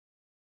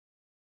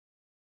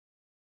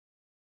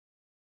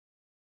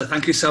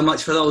Thank you so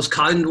much for those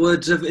kind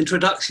words of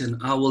introduction.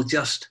 I will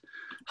just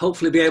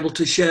hopefully be able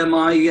to share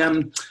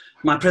my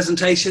my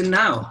presentation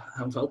now.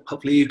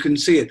 Hopefully you can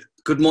see it.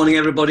 Good morning,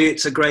 everybody.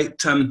 It's a great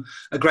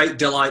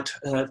delight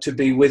to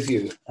be with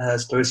you.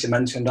 As Clarissa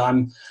mentioned,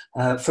 I'm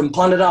from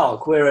Planet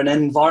Ark. We're an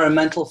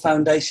environmental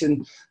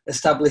foundation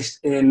established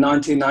in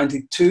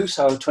 1992,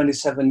 so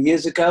 27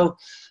 years ago.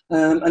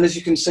 And as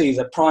you can see,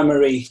 the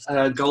primary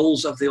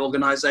goals of the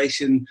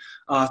organisation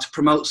are to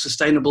promote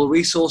sustainable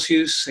resource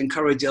use,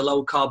 encourage a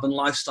low-carbon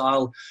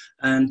lifestyle,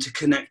 and to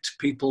connect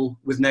people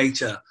with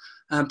nature.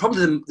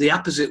 Probably the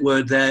opposite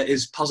word there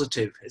is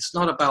positive. It's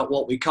not about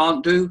what we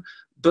can't do,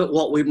 but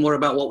more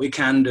about what we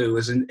can do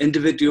as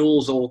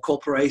individuals or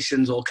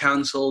corporations or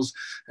councils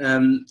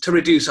to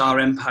reduce our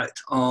impact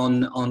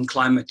on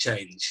climate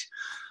change.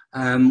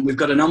 We've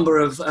got a number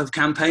of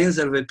campaigns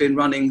that have been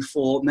running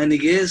for many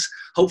years.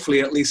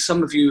 Hopefully, at least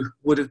some of you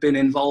would have been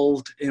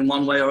involved in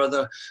one way or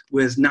other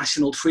with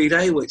National Tree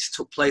Day, which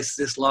took place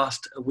this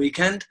last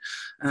weekend.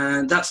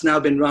 And that's now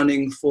been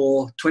running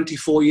for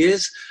 24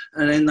 years.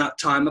 And in that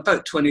time,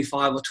 about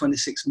 25 or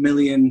 26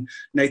 million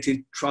native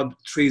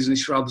trees and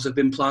shrubs have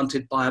been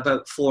planted by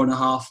about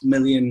 4.5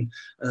 million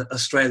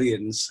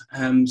Australians.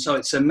 So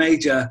it's a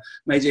major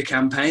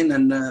campaign,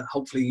 and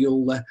hopefully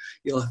you'll have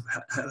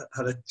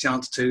had a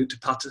chance to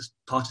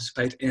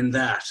participate in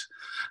that.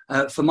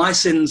 For my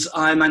sins,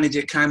 I manage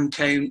a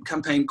campaign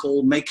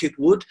called Make It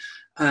Wood,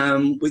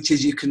 which,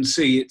 as you can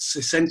see, it's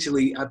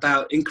essentially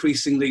about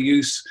increasing the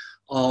use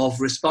of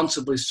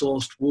responsibly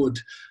sourced wood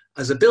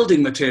as a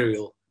building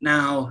material.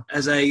 Now,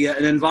 as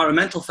an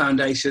environmental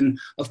foundation,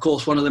 of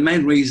course, one of the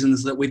main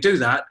reasons that we do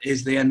that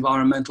is the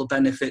environmental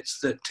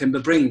benefits that timber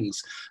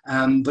brings.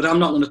 But I'm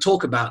not going to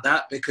talk about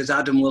that because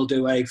Adam will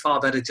do a far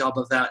better job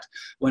of that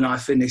when I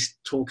finish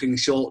talking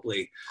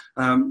shortly.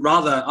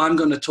 Rather, I'm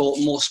going to talk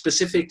more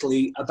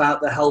specifically about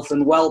the health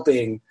and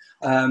well-being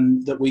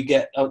that we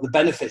get, the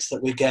benefits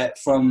that we get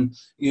from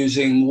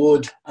using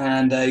wood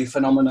and a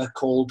phenomena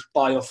called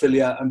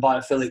biophilia and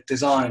biophilic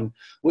design,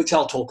 which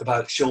I'll talk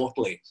about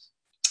shortly.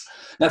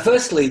 Now,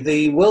 firstly,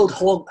 the World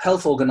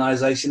Health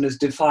Organization has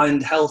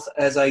defined health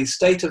as a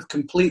state of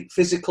complete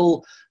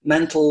physical,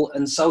 mental,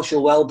 and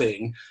social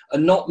well-being,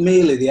 and not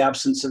merely the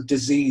absence of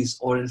disease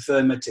or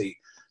infirmity.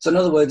 So in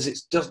other words,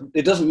 it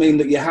doesn't mean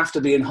that you have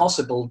to be in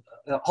hospital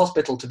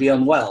to be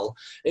unwell.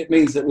 It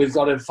means that we've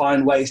got to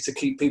find ways to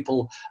keep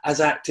people as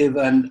active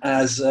and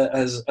as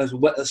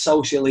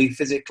socially,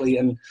 physically,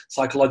 and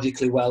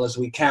psychologically well as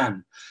we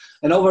can.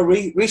 And over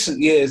recent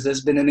years,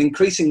 there's been an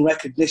increasing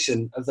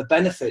recognition of the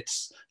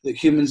benefits that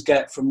humans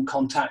get from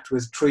contact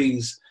with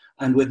trees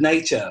and with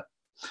nature.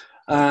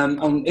 In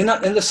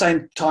the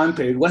same time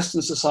period,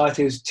 Western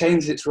society has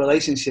changed its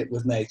relationship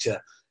with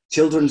nature.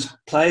 Children's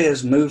play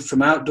has moved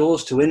from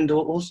outdoors to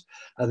indoors.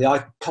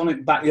 The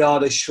iconic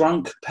backyard has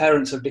shrunk.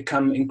 Parents have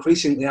become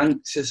increasingly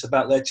anxious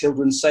about their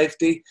children's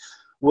safety.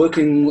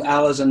 Working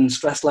hours and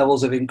stress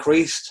levels have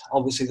increased.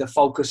 Obviously, the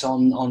focus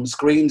on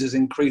screens has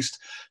increased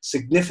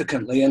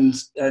significantly and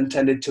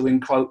tended to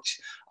encroach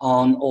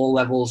on all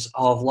levels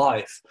of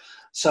life.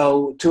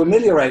 So to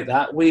ameliorate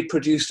that, we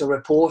produced a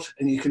report,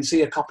 and you can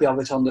see a copy of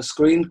it on the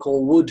screen,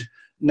 called Wood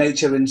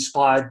Nature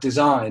Inspired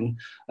Design.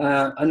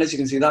 And as you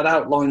can see, that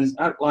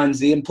outlines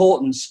the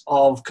importance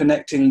of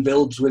connecting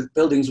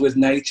buildings with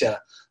nature,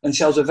 and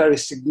shows a very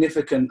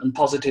significant and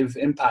positive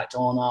impact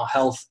on our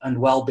health and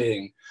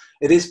well-being.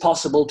 It is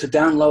possible to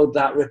download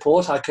that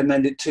report. I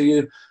commend it to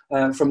you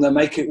from the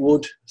Make It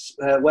Wood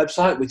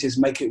website, which is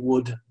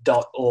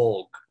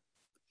makeitwood.org.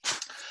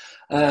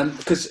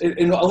 Because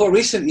over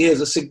recent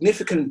years, a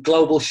significant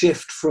global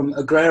shift from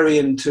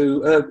agrarian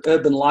to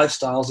urban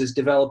lifestyles is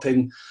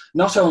developing,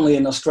 not only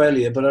in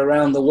Australia, but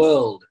around the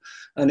world.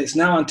 And it's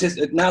now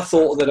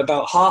thought that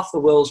about half the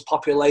world's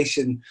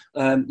population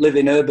live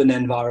in urban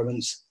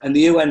environments, and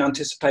the UN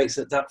anticipates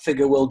that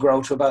figure will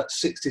grow to about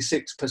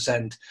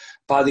 66%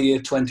 by the year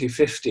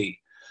 2050.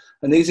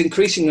 And these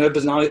increasing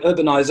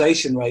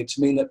urbanization rates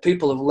mean that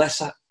people have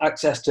less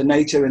access to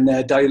nature in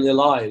their daily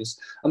lives.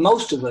 And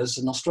most of us,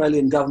 and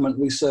Australian government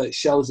research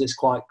shows this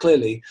quite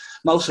clearly,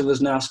 most of us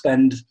now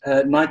spend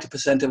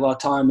 90% of our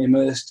time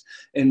immersed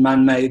in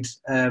man-made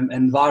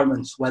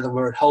environments, whether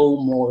we're at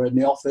home or in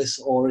the office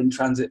or in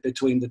transit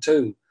between the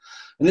two.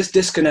 And this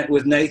disconnect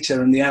with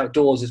nature and the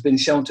outdoors has been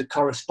shown to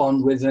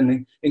correspond with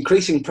an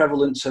increasing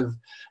prevalence of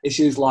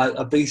issues like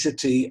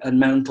obesity and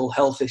mental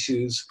health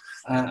issues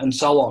and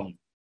so on.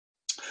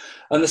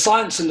 And the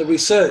science and the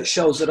research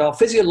shows that our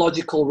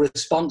physiological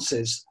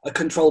responses are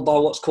controlled by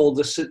what's called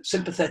the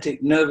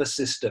sympathetic nervous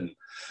system.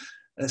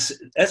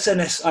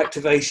 SNS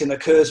activation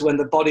occurs when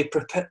the body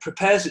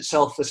prepares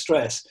itself for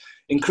stress,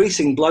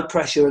 increasing blood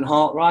pressure and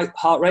heart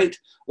rate,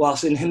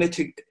 whilst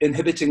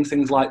inhibiting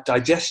things like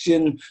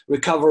digestion,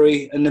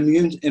 recovery, and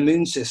the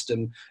immune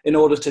system in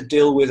order to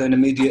deal with an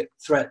immediate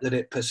threat that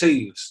it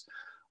perceives.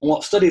 And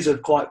what studies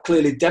have quite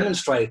clearly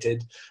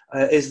demonstrated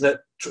is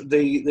that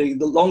the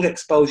long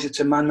exposure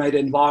to man-made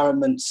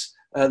environments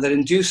that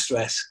induce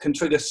stress can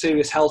trigger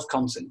serious health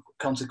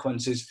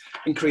consequences,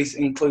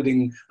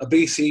 including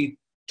obesity,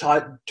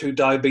 type 2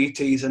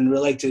 diabetes and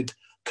related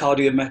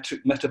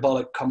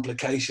cardiometabolic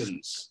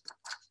complications.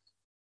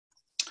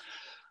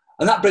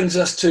 And that brings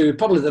us to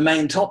probably the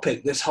main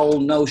topic, this whole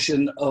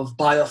notion of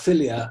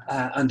biophilia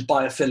and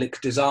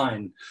biophilic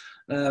design.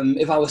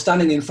 If I was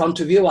standing in front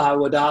of you, I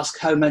would ask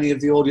how many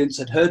of the audience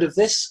had heard of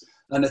this,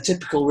 and a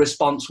typical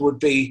response would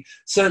be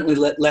certainly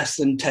less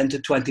than 10 to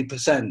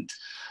 20%.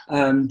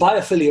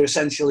 Biophilia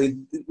essentially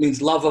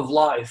means love of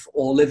life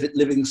or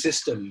living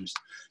systems.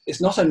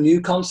 It's not a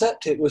new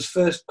concept. It was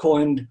first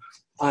coined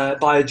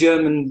by a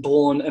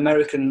German-born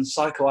American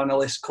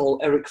psychoanalyst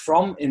called Erich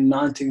Fromm in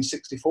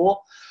 1964.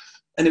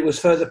 And it was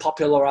further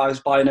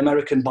popularized by an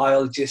American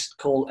biologist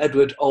called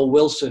Edward O.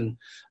 Wilson,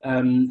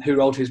 who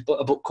wrote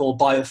a book called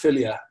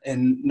Biophilia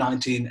in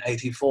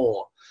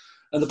 1984.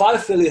 And the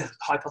biophilia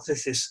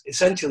hypothesis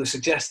essentially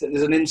suggests that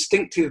there's an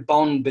instinctive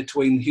bond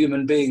between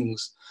human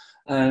beings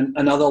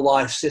and other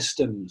life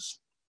systems.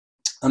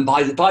 And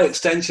by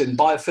extension,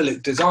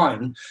 biophilic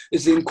design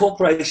is the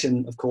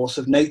incorporation, of course,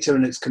 of nature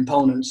and its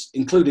components,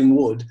 including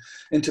wood,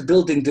 into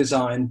building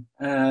design.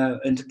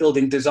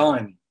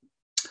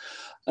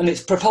 And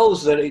it's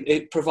proposed that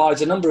it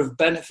provides a number of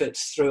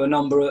benefits through a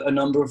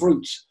number of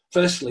routes.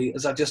 Firstly,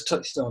 as I just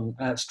touched on,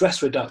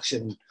 stress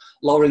reduction,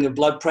 lowering of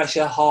blood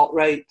pressure, heart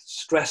rate,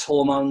 stress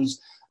hormones,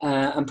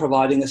 and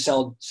providing a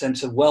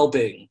sense of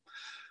well-being.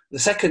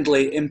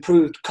 Secondly,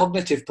 improved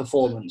cognitive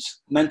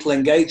performance, mental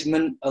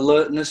engagement,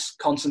 alertness,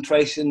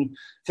 concentration,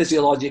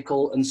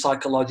 physiological and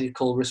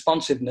psychological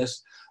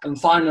responsiveness, and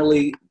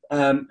finally,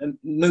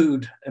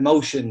 mood,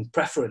 emotion,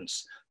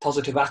 preference,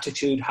 positive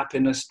attitude,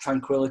 happiness,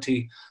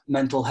 tranquility,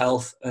 mental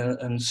health,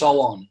 and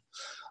so on.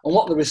 And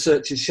what the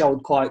research has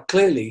showed quite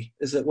clearly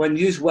is that when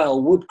used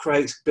well, wood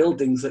creates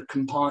buildings that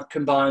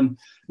combine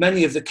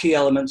many of the key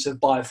elements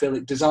of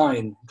biophilic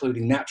design,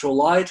 including natural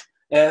light,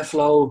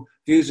 airflow,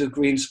 views of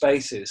green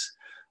spaces.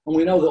 And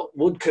we know that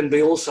wood can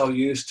be also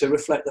used to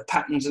reflect the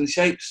patterns and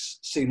shapes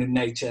seen in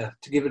nature.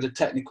 To give it a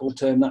technical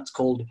term, that's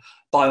called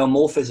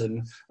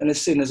biomorphism, and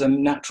is seen as a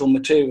natural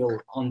material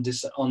on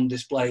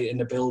display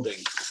in a building.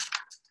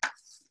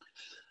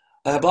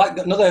 But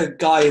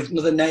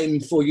another name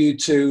for you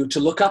to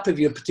look up if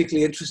you're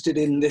particularly interested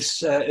in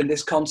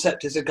this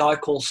concept is a guy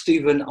called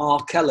Stephen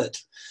R. Kellett.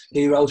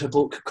 He wrote a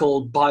book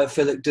called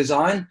Biophilic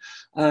Design,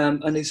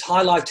 and he's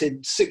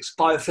highlighted 6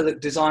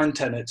 biophilic design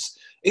tenets,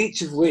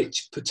 each of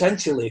which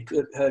potentially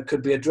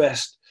could be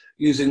addressed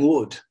using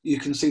wood. You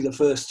can see the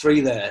first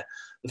 3 there.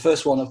 The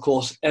first one, of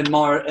course,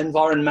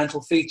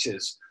 environmental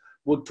features.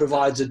 Wood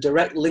provides a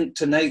direct link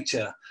to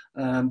nature,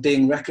 and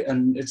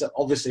it's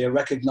obviously a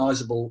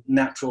recognizable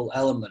natural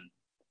element.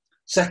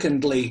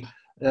 Secondly,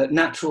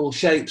 natural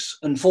shapes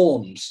and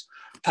forms.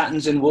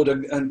 Patterns in wood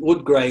and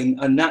wood grain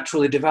are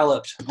naturally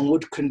developed, and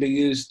wood can be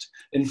used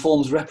in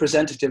forms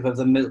representative of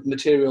the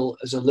material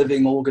as a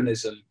living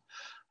organism.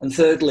 And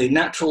thirdly,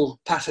 natural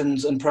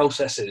patterns and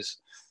processes.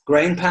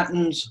 Grain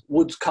patterns,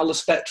 wood's color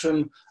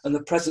spectrum, and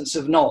the presence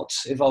of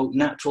knots evoke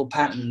natural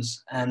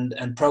patterns and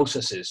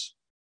processes.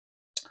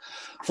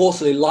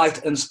 Fourthly,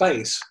 light and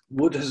space.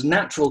 Wood has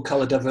natural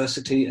color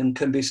diversity and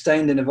can be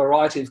stained in a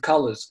variety of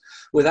colors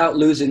without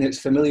losing its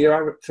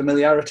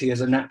familiarity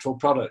as a natural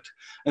product.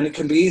 And it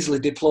can be easily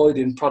deployed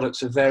in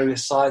products of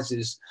various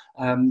sizes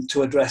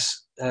to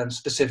address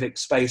specific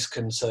space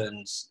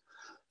concerns.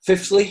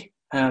 Fifthly,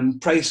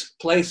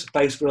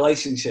 place-based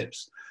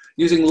relationships.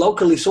 Using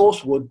locally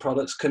sourced wood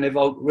products can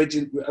evoke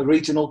a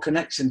regional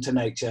connection to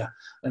nature.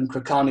 And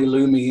Krakani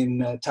Lumi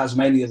in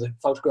Tasmania, the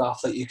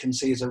photograph that you can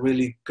see, is a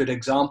really good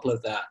example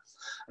of that.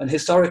 And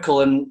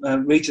historical and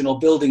regional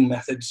building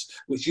methods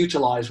which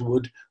utilize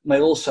wood may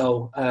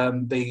also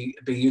be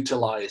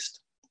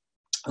utilized.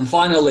 And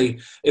finally,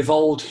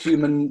 evolved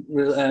human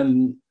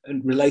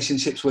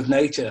relationships with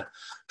nature.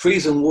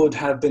 Trees and wood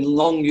have been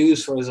long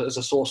used as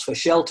a source for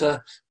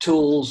shelter,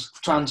 tools,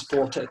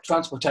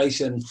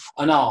 transportation,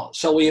 and art.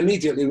 So we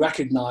immediately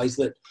recognize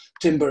that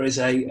timber is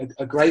a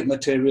great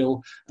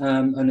material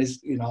and is,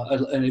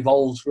 an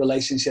evolved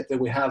relationship that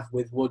we have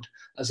with wood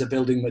as a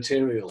building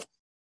material.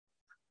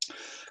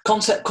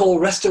 Concept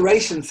called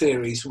restoration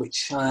theories,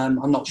 which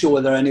I'm not sure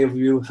whether any of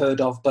you have heard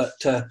of, but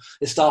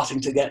is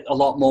starting to get a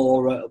lot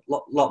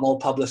more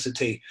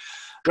publicity.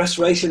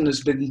 Restoration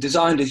has been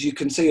designed, as you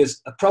can see,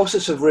 as a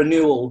process of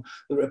renewal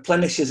that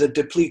replenishes a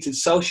depleted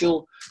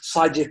social,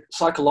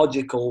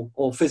 psychological,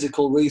 or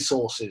physical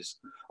resource.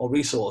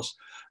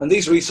 And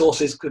these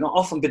resources can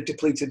often be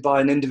depleted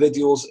by an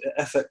individual's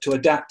effort to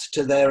adapt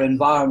to their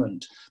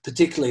environment,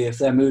 particularly if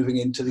they're moving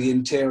into the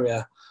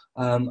interior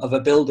of a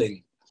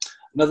building.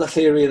 Another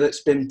theory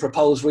that's been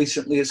proposed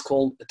recently is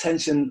called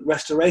attention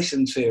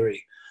restoration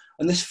theory.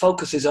 And this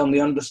focuses on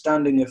the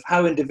understanding of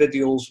how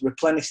individuals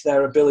replenish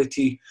their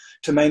ability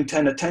to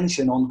maintain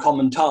attention on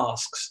common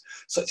tasks,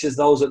 such as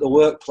those at the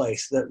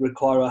workplace that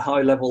require a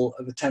high level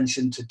of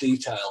attention to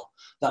detail.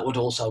 That would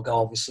also go,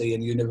 obviously,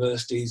 in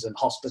universities and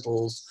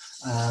hospitals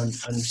and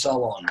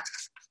so on.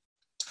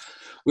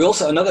 We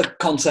also, another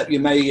concept you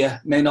may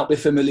not be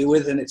familiar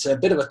with, and it's a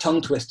bit of a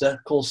tongue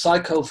twister, called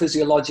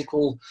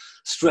psychophysiological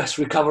stress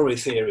recovery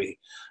theory.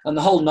 And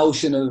the whole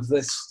notion of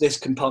this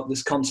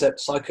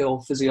concept,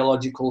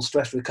 psychophysiological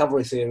stress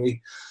recovery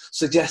theory,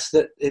 suggests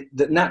that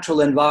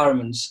natural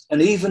environments,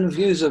 and even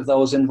views of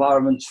those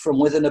environments from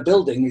within a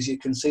building, as you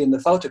can see in the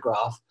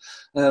photograph,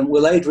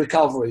 will aid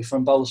recovery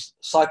from both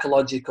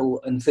psychological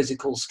and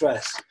physical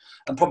stress.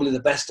 And probably the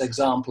best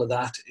example of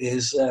that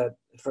is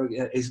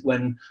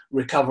when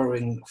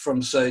recovering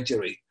from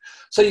surgery.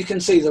 So you can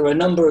see there are a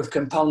number of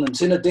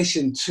components in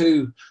addition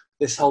to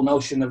this whole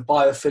notion of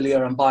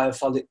biophilia and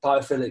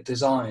biophilic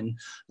design,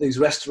 these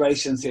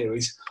restoration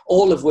theories,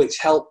 all of which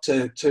help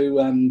to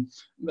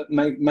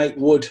make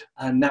wood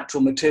and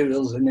natural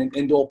materials and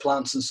indoor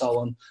plants and so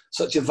on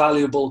such a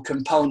valuable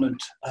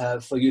component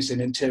for use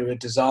in interior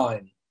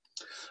design.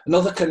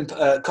 Another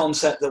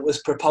concept that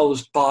was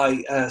proposed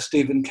by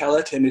Stephen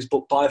Kellett in his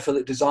book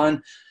Biophilic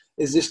Design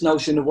is this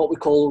notion of what we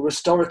call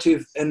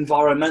restorative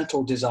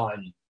environmental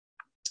design.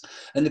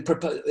 An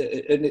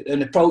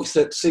approach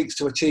that seeks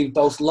to achieve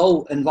both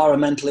low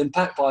environmental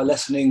impact by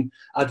lessening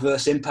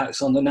adverse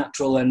impacts on the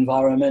natural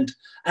environment,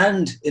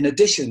 and in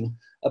addition,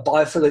 a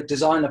biophilic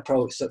design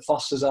approach that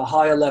fosters a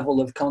higher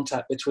level of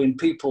contact between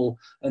people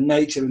and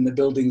nature in the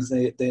buildings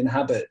they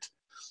inhabit.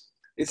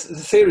 The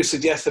theory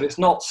suggests that it's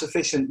not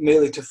sufficient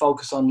merely to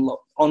focus on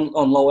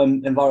low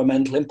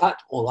environmental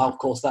impact, although of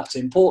course that's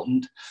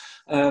important,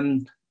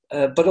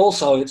 but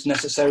also it's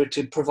necessary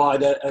to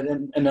provide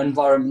an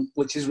environment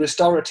which is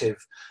restorative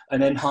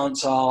and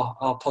enhance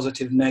our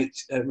positive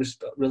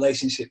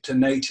relationship to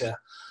nature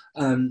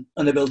and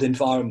the built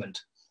environment.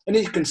 And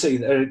as you can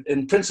see,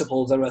 in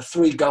principle, there are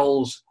three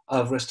goals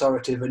of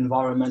restorative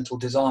environmental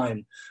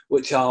design,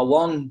 which are: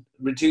 one,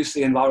 reduce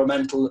the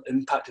environmental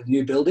impact of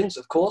new buildings,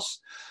 of course;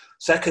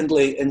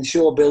 secondly,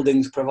 ensure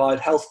buildings provide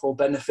healthful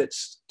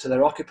benefits to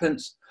their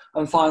occupants;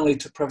 and finally,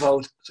 to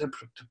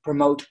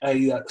promote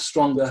a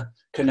stronger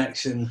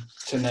connection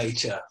to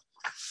nature.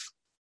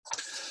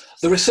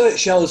 The research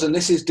shows, and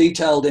this is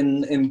detailed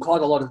in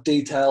quite a lot of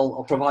detail,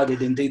 or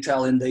provided in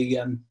detail in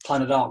the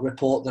Planet Art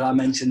report that I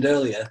mentioned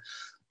earlier,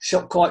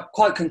 show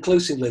quite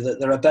conclusively that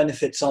there are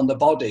benefits on the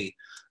body.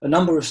 A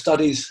number of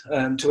studies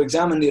to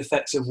examine the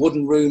effects of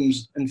wooden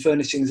rooms and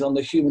furnishings on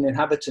the human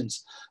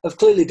inhabitants have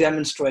clearly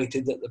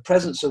demonstrated that the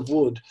presence of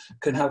wood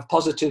can have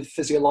positive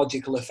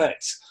physiological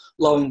effects,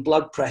 lowering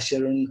blood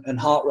pressure and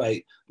heart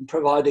rate, and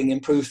providing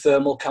improved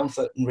thermal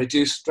comfort and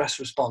reduced stress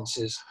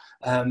responses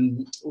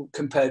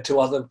compared to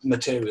other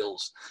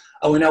materials.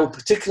 And we know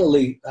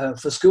particularly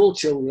for school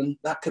children,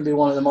 that can be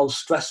one of the most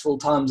stressful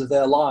times of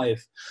their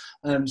life.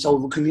 So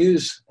we can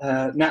use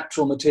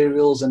natural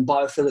materials and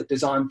biophilic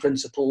design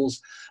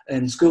principles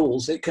in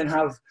schools. It can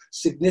have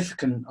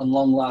significant and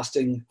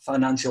long-lasting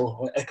financial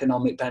or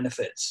economic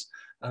benefits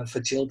for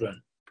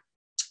children.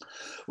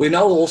 We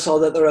know also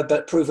that there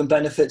are proven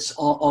benefits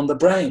on the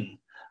brain.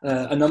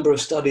 A number of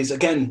studies,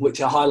 again,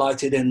 which are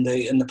highlighted in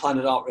the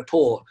Planet Art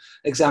report,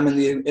 examine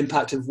the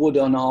impact of wood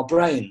on our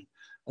brain.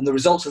 And the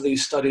results of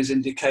these studies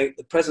indicate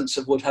the presence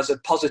of wood has a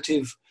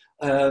positive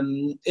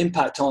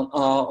impact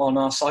on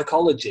our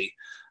psychology.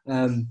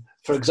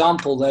 For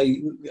example,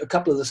 a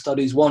couple of the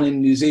studies, one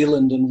in New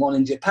Zealand and one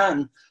in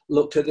Japan,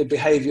 looked at the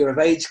behaviour of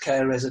aged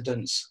care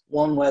residents,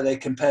 one where they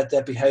compared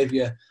their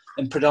behaviour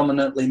in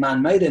predominantly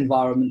man-made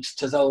environments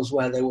to those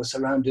where they were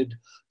surrounded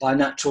by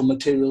natural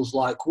materials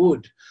like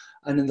wood.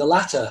 And in the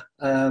latter,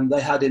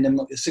 they had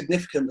a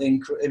significantly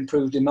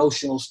improved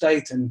emotional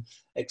state and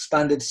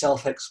expanded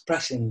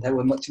self-expression. They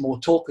were much more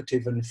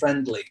talkative and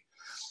friendly.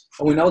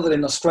 And we know that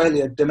in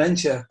Australia,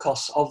 dementia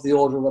costs of the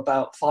order of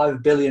about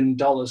 $5 billion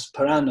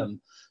per annum.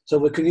 So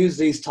we can use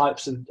these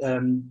types of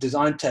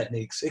design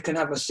techniques. It can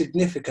have a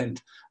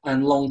significant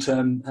and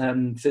long-term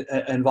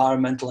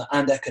environmental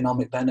and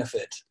economic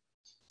benefit.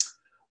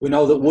 We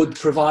know that wood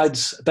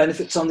provides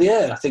benefits on the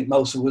air. I think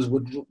most of us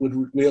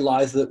would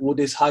realise that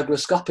wood is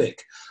hygroscopic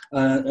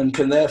and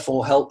can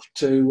therefore help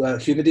to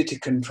humidity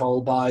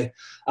control by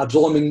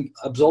absorbing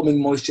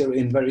moisture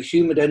in very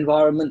humid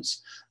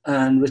environments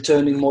and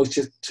returning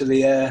moisture to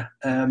the air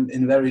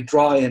in very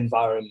dry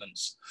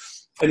environments.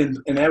 And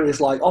in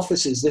areas like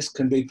offices, this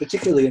can be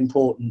particularly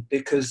important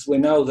because we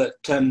know that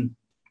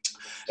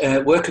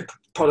worker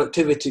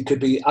productivity could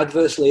be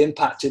adversely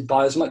impacted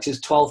by as much as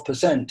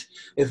 12%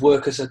 if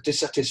workers are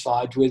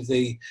dissatisfied with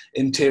the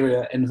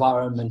interior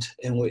environment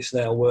in which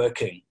they are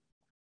working.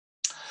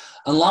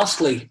 And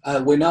lastly,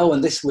 we know,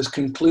 and this was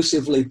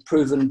conclusively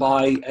proven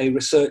by a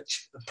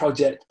research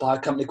project by a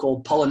company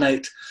called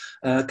Pollinate,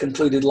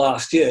 concluded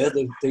last year.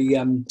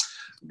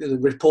 The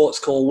report's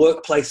called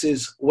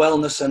Workplaces,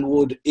 Wellness and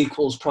Wood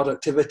Equals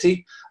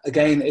Productivity.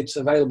 Again, it's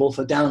available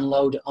for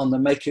download on the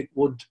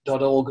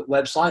makeitwood.org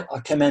website. I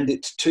commend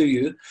it to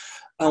you.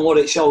 And what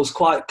it shows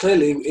quite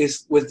clearly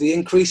is with the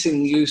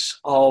increasing use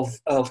of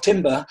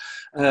timber,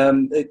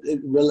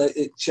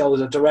 it shows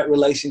a direct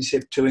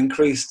relationship to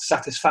increased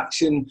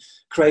satisfaction,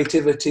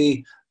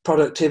 creativity,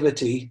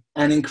 productivity,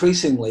 and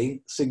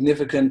increasingly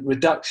significant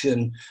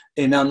reduction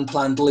in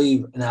unplanned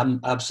leave and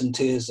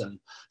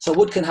absenteeism. So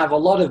wood can have a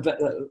lot of,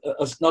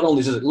 not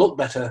only does it look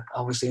better,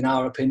 obviously in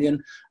our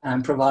opinion,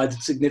 and provide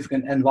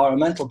significant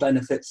environmental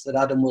benefits that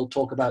Adam will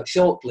talk about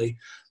shortly,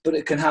 but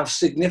it can have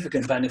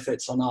significant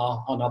benefits on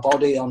our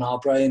body, on our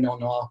brain,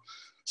 on our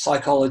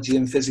psychology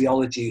and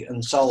physiology,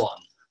 and so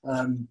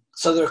on.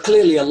 So there are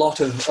clearly a lot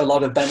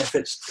of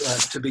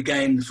benefits to be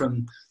gained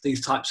from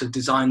these types of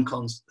design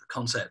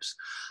concepts.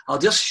 I'll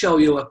just show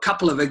you a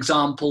couple of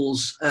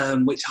examples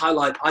which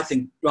highlight, I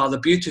think, rather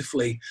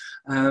beautifully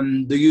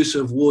the use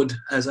of wood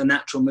as a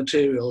natural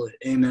material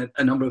in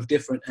a number of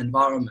different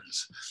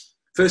environments.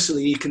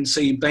 Firstly, you can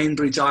see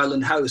Bainbridge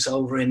Island House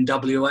over in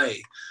WA.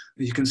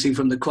 As you can see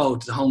from the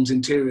quote, the home's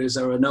interiors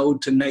are an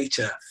ode to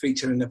nature,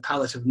 featuring a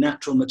palette of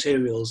natural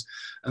materials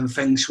and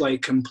feng shui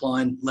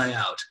compliant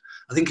layout.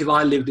 I think if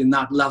I lived in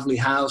that lovely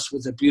house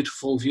with a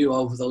beautiful view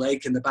over the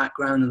lake in the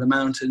background and the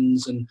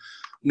mountains and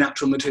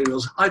natural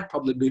materials, I'd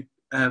probably be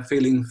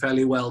feeling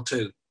fairly well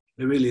too.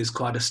 It really is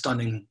quite a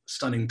stunning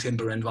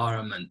timber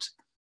environment.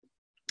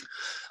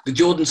 The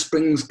Jordan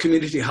Springs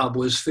Community Hub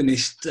was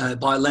finished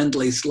by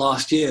Lend-Lease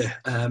last year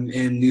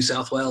in New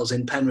South Wales,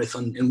 in Penrith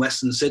in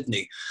Western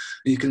Sydney.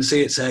 You can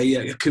see it's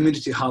a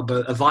community hub,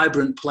 a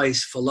vibrant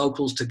place for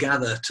locals to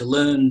gather, to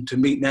learn, to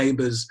meet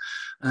neighbours,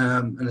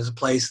 and as a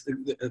place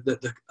that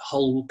the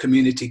whole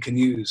community can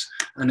use.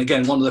 And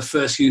again, one of the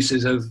first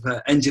uses of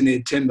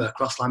engineered timber,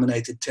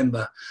 cross-laminated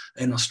timber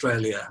in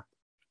Australia.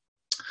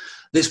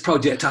 This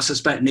project, I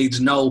suspect, needs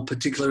no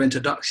particular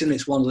introduction.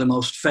 It's one of the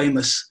most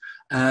famous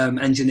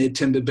engineered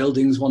timber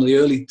buildings, one of the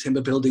early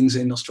timber buildings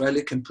in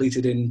Australia,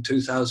 completed in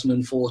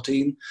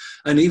 2014.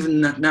 And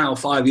even now,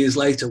 5 years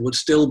later, would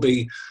still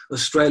be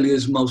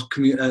Australia's most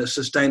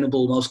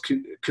sustainable, most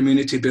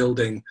community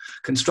building,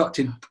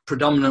 constructed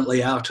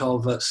predominantly out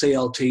of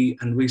CLT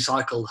and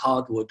recycled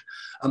hardwood,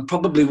 and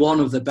probably one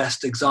of the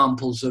best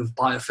examples of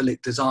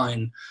biophilic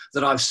design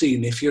that I've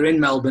seen. If you're in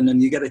Melbourne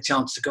and you get a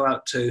chance to go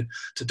out to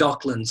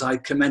Docklands, I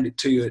commend it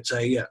to you. It's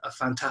a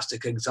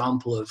fantastic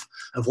example of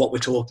what we're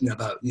talking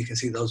about. You can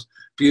see those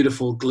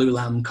beautiful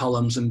glulam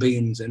columns and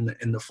beams in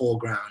the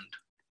foreground.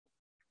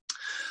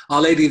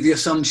 Our Lady of the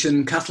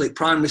Assumption Catholic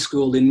Primary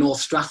School in North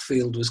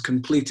Strathfield was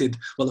completed,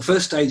 well, the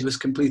first stage was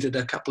completed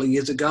a couple of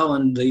years ago,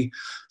 and the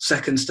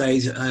second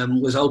stage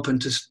was open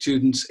to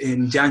students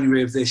in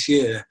January of this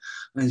year.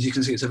 And as you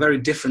can see, it's a very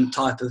different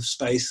type of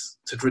space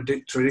to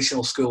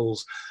traditional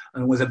schools,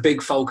 and with a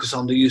big focus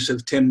on the use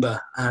of timber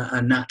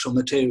and natural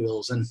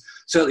materials, and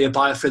certainly a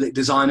biophilic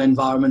design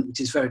environment, which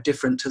is very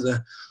different to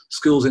the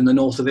schools in the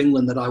north of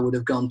England that I would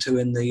have gone to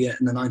in the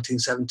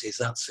 1970s,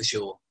 that's for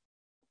sure.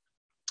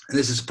 And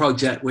this is a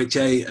project which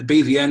a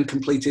BVN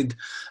completed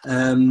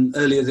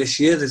earlier this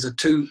year.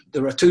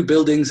 There are two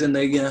buildings in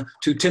the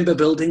two timber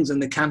buildings in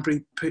the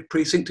Canterbury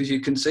precinct, as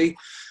you can see.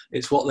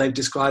 It's what they've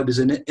described as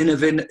an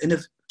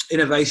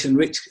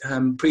innovation-rich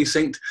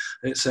precinct.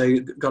 It's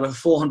got a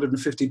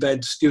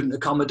 450-bed student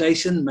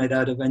accommodation made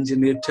out of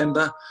engineered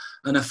timber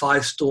and a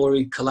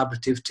 5-storey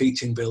collaborative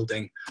teaching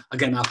building.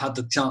 Again, I've had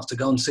the chance to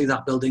go and see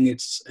that building.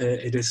 It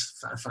is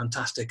a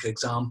fantastic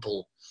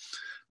example.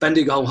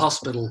 Bendigo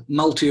Hospital,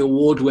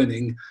 multi-award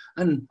winning,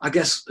 and I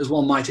guess, as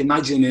one might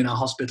imagine in a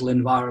hospital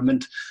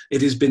environment,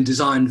 it has been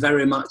designed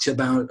very much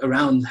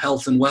around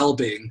health and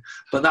well-being,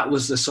 but that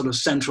was the sort of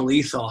central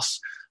ethos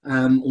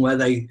where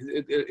they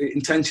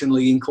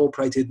intentionally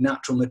incorporated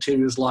natural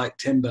materials like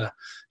timber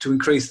to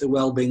increase the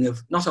well-being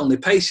of not only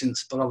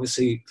patients, but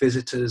obviously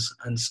visitors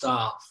and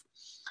staff.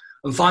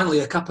 And finally,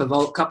 a couple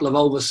of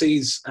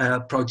overseas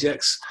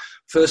projects.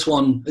 First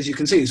one, as you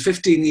can see, is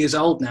 15 years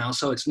old now,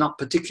 so it's not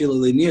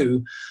particularly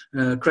new.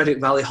 Credit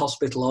Valley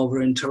Hospital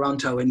over in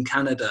Toronto in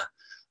Canada.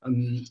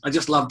 I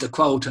just loved the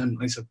quote, and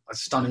it's a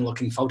stunning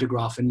looking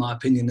photograph in my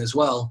opinion as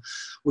well.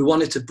 We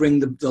wanted to bring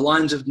the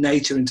lines of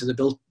nature into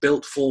the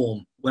built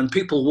form. When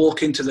people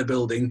walk into the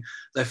building,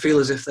 they feel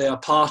as if they are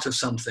part of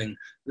something.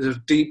 There's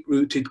a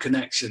deep-rooted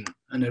connection,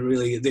 and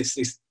really this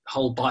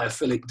whole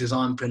biophilic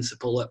design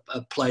principle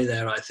at play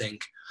there, I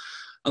think.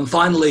 And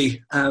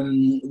finally,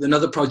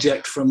 another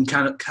project from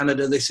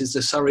Canada. This is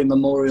the Surrey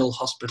Memorial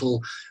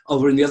Hospital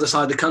over in the other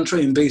side of the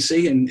country in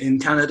BC, in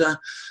Canada.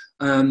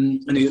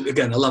 And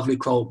again, a lovely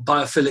quote: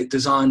 biophilic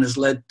design has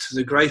led to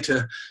the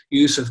greater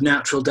use of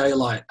natural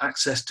daylight,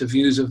 access to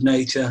views of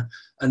nature,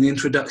 and the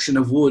introduction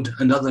of wood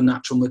and other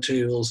natural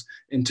materials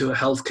into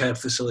healthcare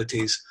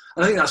facilities.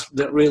 And I think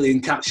that really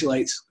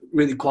encapsulates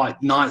really quite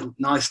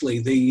nicely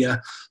the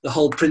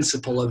whole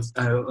principle of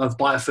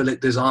biophilic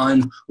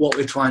design, what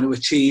we're trying to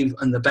achieve,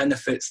 and the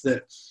benefits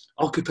that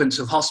occupants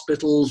of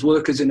hospitals,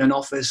 workers in an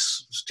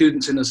office,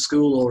 students in a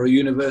school or a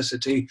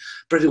university,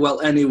 pretty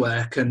well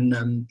anywhere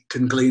can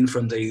glean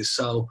from these.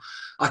 So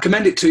I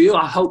commend it to you.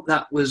 I hope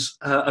that was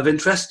of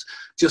interest.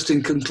 Just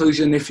in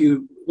conclusion, if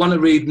you want to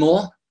read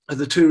more,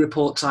 the two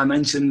reports I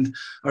mentioned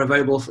are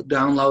available for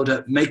download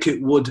at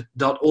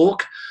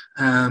makeitwood.org,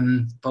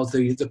 both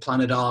the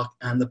Planet Arc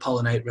and the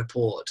Pollinate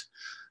report.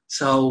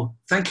 So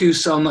thank you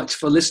so much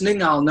for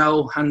listening. I'll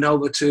now hand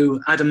over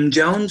to Adam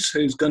Jones,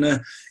 who's going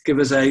to give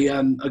us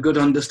a good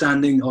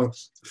understanding, or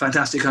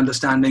fantastic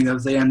understanding,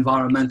 of the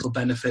environmental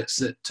benefits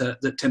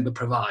that timber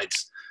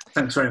provides.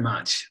 Thanks very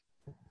much.